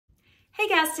Hey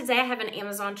guys, today I have an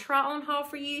Amazon try-on haul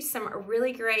for you, some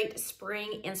really great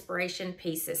spring inspiration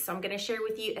pieces. So I'm going to share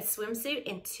with you a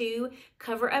swimsuit and two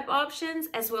cover-up options,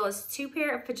 as well as two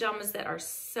pair of pajamas that are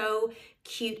so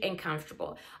cute and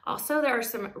comfortable. Also, there are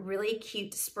some really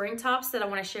cute spring tops that I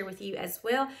want to share with you as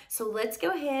well. So let's go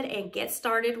ahead and get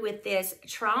started with this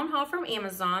try-on haul from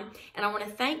Amazon. And I want to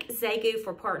thank Zeagoo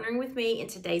for partnering with me in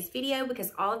today's video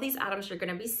because all of these items you're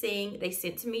going to be seeing, they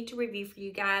sent to me to review for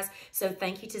you guys. So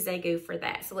thank you to Zeagoo for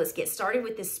that. So let's get started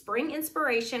with this spring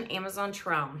inspiration Amazon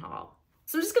try-on haul.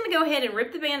 So I'm just going to go ahead and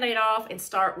rip the band-aid off and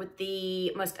start with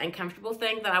the most uncomfortable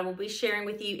thing that I will be sharing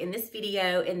with you in this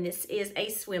video, and this is a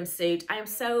swimsuit. I am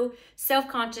so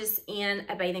self-conscious in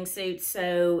a bathing suit,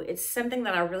 so it's something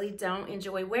that I really don't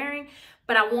enjoy wearing,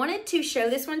 but I wanted to show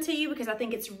this one to you because I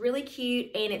think it's really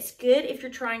cute, and it's good if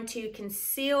you're trying to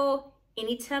conceal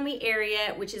any tummy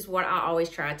area, which is what I always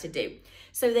try to do.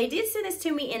 So they did send this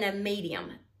to me in a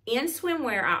medium. In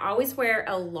swimwear, I always wear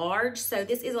a large, so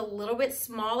this is a little bit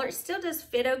smaller. It still does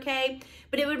fit okay,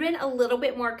 but it would have been a little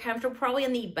bit more comfortable, probably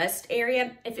in the bust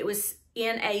area, if it was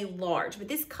in a large. But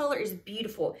this color is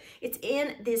beautiful. It's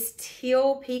in this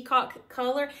teal peacock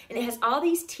color, and it has all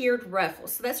these tiered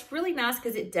ruffles. So that's really nice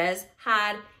because it does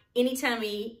hide any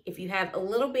tummy. If you have a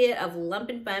little bit of lump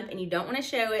and bump and you don't want to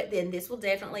show it, then this will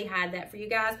definitely hide that for you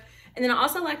guys. And then I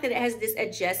also like that it has this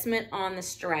adjustment on the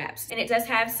straps, and it does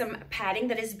have some padding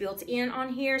that is built in on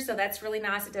here, so that's really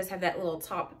nice. It does have that little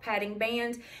top padding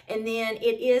band, and then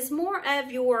it is more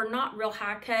of your not real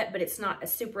high cut, but it's not a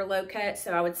super low cut,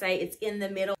 so I would say it's in the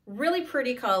middle. Really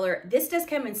pretty color. This does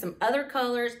come in some other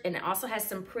colors, and it also has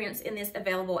some prints in this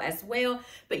available as well,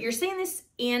 but you're seeing this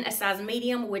in a size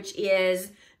medium, which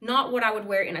is not what I would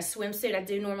wear in a swimsuit. I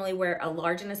do normally wear a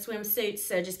large in a swimsuit,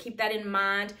 so just keep that in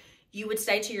mind. You would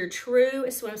stay to your true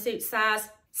swimsuit size.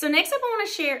 So next up, I want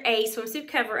to share a swimsuit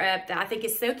cover up that I think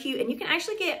is so cute, and you can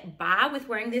actually get by with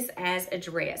wearing this as a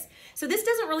dress. So this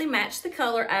doesn't really match the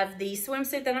color of the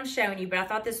swimsuit that I'm showing you, but I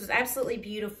thought this was absolutely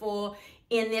beautiful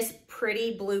in this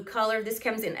pretty blue color. This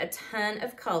comes in a ton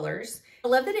of colors. I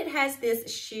love that it has this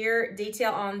sheer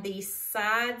detail on the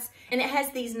sides, and it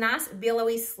has these nice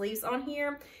billowy sleeves on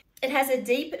here. It has a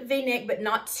deep V-neck, but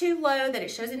not too low that it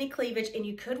shows any cleavage, and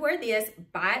you could wear this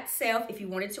by itself if you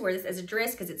wanted to wear this as a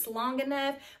dress because it's long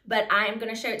enough, but I am going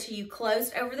to show it to you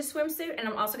closed over the swimsuit, and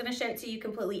I'm also going to show it to you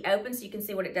completely open so you can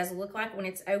see what it does look like when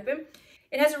it's open.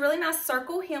 It has a really nice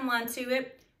circle hemline to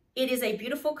it. It is a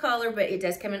beautiful color, but it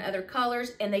does come in other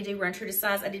colors, and they do run true to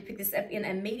size. I did pick this up in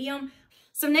a medium.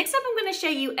 So next up, I'm going to show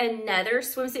you another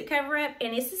swimsuit cover up,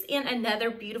 and this is in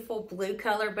another beautiful blue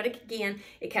color, but again,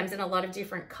 it comes in a lot of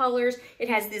different colors. It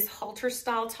has this halter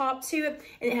style top to it,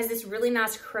 and it has this really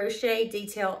nice crochet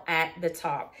detail at the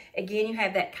top. Again, you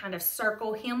have that kind of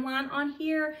circle hemline on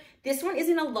here. This one is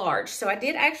in a large, so I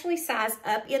did actually size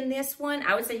up in this one.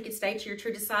 I would say you could stay to your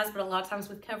true to size, but a lot of times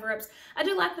with cover-ups, I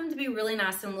do like them to be really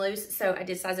nice and loose, so I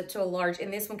did size up to a large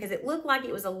in this one because it looked like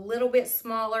it was a little bit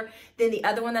smaller than the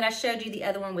other one that I showed you. The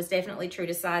other one was definitely true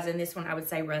to size, and this one I would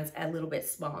say runs a little bit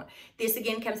smaller. This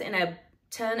again comes in a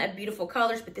ton of beautiful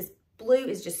colors, but this blue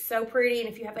is just so pretty, and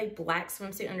if you have a black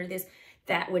swimsuit under this,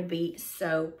 that would be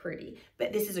so pretty.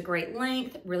 But this is a great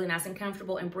length, really nice and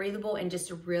comfortable and breathable, and just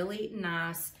a really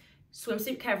nice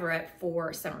swimsuit cover up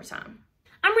for summertime.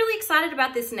 I'm really excited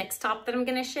about this next top that I'm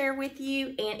going to share with you,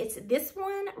 and it's this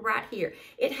one right here.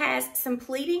 It has some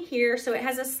pleating here, so it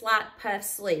has a slight puff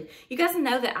sleeve. You guys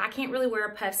know that I can't really wear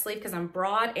a puff sleeve because I'm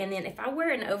broad, and then if I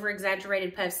wear an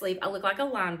over-exaggerated puff sleeve, I look like a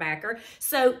linebacker.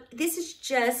 So this is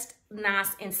just nice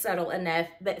and subtle enough,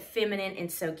 but feminine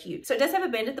and so cute. So it does have a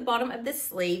band at the bottom of the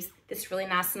sleeves, this really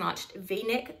nice notched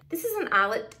V-neck. This is an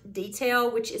eyelet detail,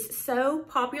 which is so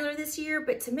popular this year,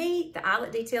 but to me, the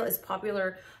eyelet detail is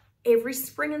popular every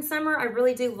spring and summer. I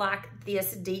really do like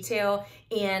this detail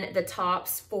in the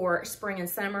tops for spring and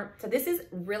summer. So this is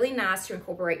really nice to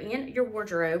incorporate in your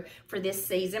wardrobe for this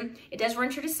season. It does run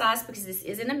true to size because this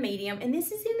is in a medium, and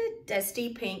this is in a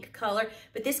dusty pink color,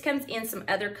 but this comes in some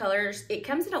other colors. It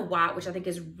comes in a white, which I think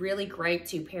is really great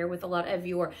to pair with a lot of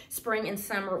your spring and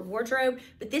summer wardrobe,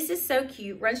 but this is so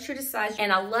cute, runs true to size,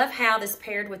 and I love how this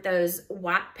paired with those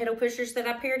white pedal pushers that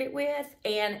I paired it with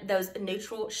and those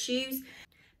neutral shoes.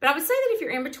 But I would say that if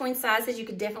you're in between sizes, you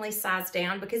could definitely size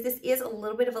down because this is a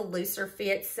little bit of a looser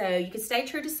fit. So you can stay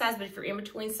true to size, but if you're in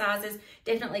between sizes,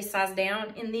 definitely size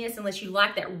down in this unless you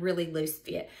like that really loose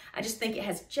fit. I just think it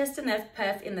has just enough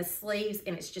puff in the sleeves,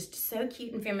 and it's just so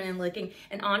cute and feminine looking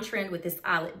and on trend with this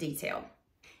eyelet detail.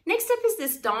 Next up is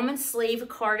this Dolman sleeve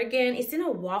cardigan. It's in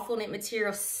a waffle knit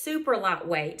material, super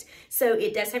lightweight. So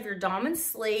it does have your Dolman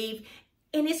sleeve.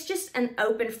 And it's just an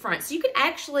open front. So you could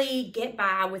actually get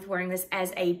by with wearing this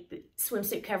as a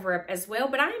swimsuit cover-up as well.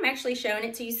 But I am actually showing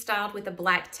it to you styled with a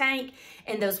black tank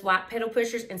and those white pedal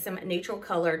pushers and some neutral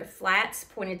colored flats,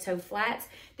 pointed toe flats.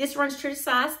 This runs true to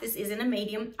size. This is in a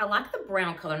medium. I like the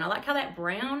brown color, and I like how that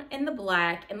brown and the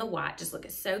black and the white just look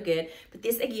so good. But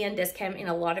this, again, does come in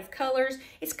a lot of colors.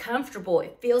 It's comfortable.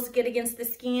 It feels good against the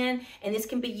skin, and this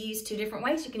can be used two different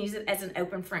ways. You can use it as an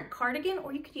open front cardigan,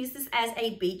 or you can use this as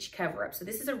a beach cover-up. So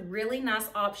this is a really nice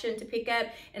option to pick up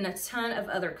in a ton of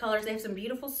other colors. They have some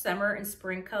beautiful summer and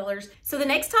spring colors. So the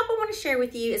next top I want to share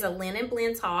with you is a linen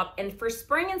blend top. And for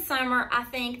spring and summer, I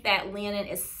think that linen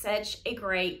is such a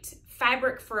great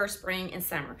fabric for spring and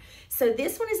summer. So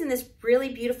this one is in this really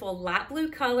beautiful light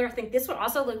blue color. I think this would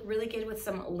also look really good with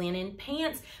some linen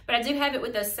pants, but I do have it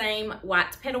with those same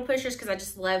white pedal pushers because I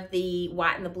just love the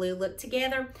white and the blue look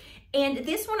together. And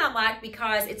this one I like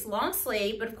because it's long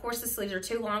sleeve, but of course the sleeves are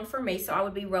too long for me, so I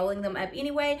would be rolling them up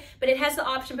anyway. But it has the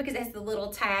option, because it has the little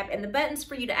tab and the buttons,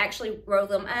 for you to actually roll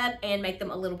them up and make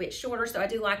them a little bit shorter. So I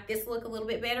do like this look a little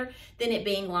bit better than it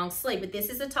being long sleeve. But this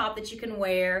is a top that you can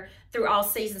wear through all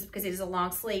seasons because it is a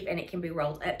long sleeve and it can be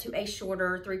rolled up to a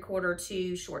shorter 3/4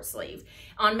 to short sleeve.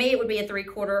 On me, it would be a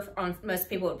 3/4. On most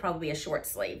people, it would probably be a short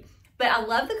sleeve. But I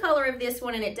love the color of this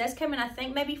one, and it does come in, I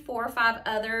think, maybe 4 or 5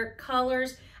 other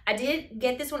colors. I did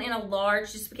get this one in a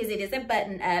large just because it is a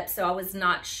button up, so I was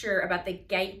not sure about the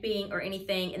gaping or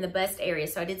anything in the bust area.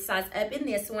 So I did size up in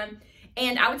this one.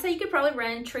 And I would say you could probably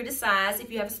run true to size.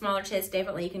 If you have a smaller chest,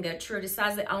 definitely you can go true to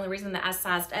size. The only reason that I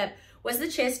sized up was the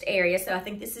chest area. So I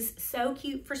think this is so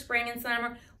cute for spring and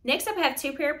summer. Next up, I have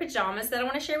 2 pair of pajamas that I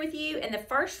want to share with you. And the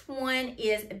first one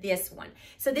is this one.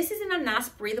 So this is in a nice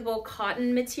breathable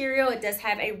cotton material. It does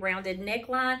have a rounded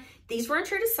neckline. These run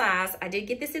true to size. I did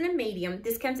get this in a medium.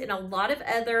 This comes in a lot of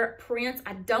other prints.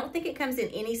 I don't think it comes in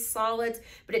any solids,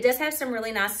 but it does have some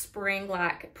really nice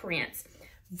spring-like prints.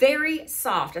 Very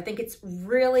soft. I think it's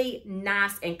really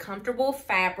nice and comfortable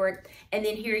fabric. And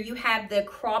then here you have the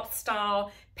crop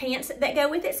style pants that go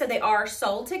with it. So they are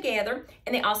sold together,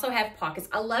 and they also have pockets.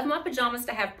 I love my pajamas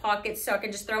to have pockets so I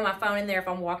can just throw my phone in there if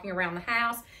I'm walking around the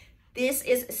house. This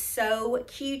is so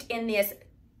cute in this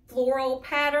floral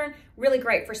pattern, really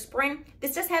great for spring.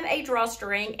 This does have a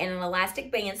drawstring and an elastic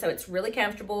band, so it's really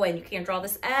comfortable, and you can draw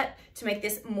this up to make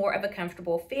this more of a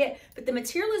comfortable fit. But the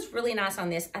material is really nice on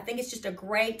this. I think it's just a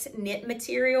great knit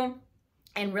material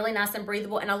and really nice and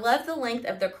breathable. And I love the length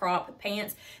of the crop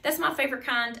pants. That's my favorite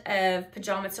kind of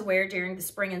pajama to wear during the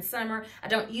spring and summer. I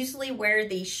don't usually wear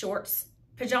the shorts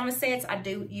pajama sets. I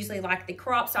do usually like the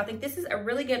crop. So I think this is a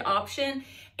really good option,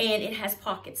 and it has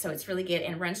pockets, so it's really good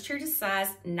and runs true to size,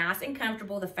 nice and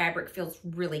comfortable. The fabric feels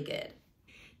really good.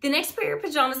 The next pair of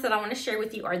pajamas that I want to share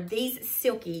with you are these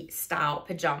silky style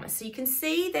pajamas. So you can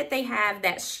see that they have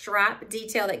that stripe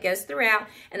detail that goes throughout,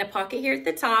 and a pocket here at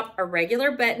the top, a regular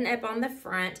button up on the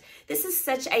front. This is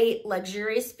such a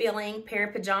luxurious feeling pair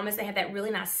of pajamas. They have that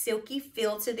really nice silky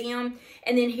feel to them.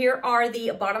 And then here are the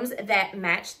bottoms that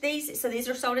match these. So these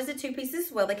are sold as a 2-piece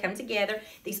as well. They come together.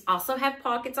 These also have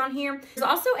pockets on here. There's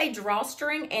also a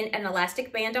drawstring and an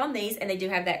elastic band on these, and they do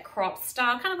have that crop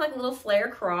style, kind of like a little flare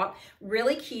crop.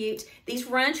 Really cute. These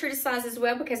run true to size as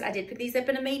well because I did pick these up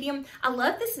in a medium. I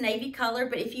love this navy color,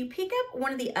 but if you pick up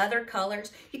one of the other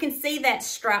colors, you can see that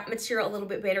stripe material a little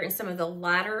bit better in some of the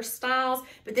lighter styles.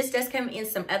 But this does come in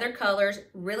some other colors,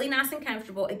 really nice and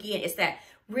comfortable. Again, it's that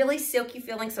really silky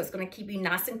feeling, so it's going to keep you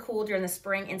nice and cool during the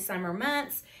spring and summer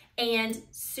months. And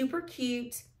super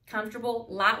cute, comfortable,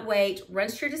 lightweight,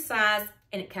 runs true to size,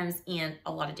 and it comes in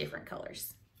a lot of different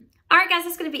colors. All right, guys,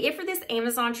 that's going to be it for this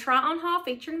Amazon try-on haul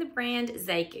featuring the brand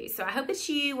Zeagoo. So I hope that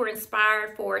you were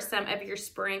inspired for some of your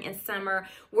spring and summer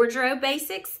wardrobe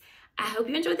basics. I hope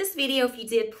you enjoyed this video. If you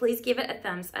did, please give it a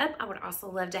thumbs up. I would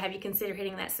also love to have you consider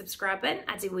hitting that subscribe button.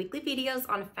 I do weekly videos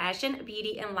on fashion,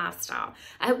 beauty, and lifestyle.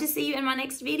 I hope to see you in my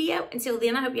next video. Until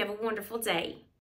then, I hope you have a wonderful day.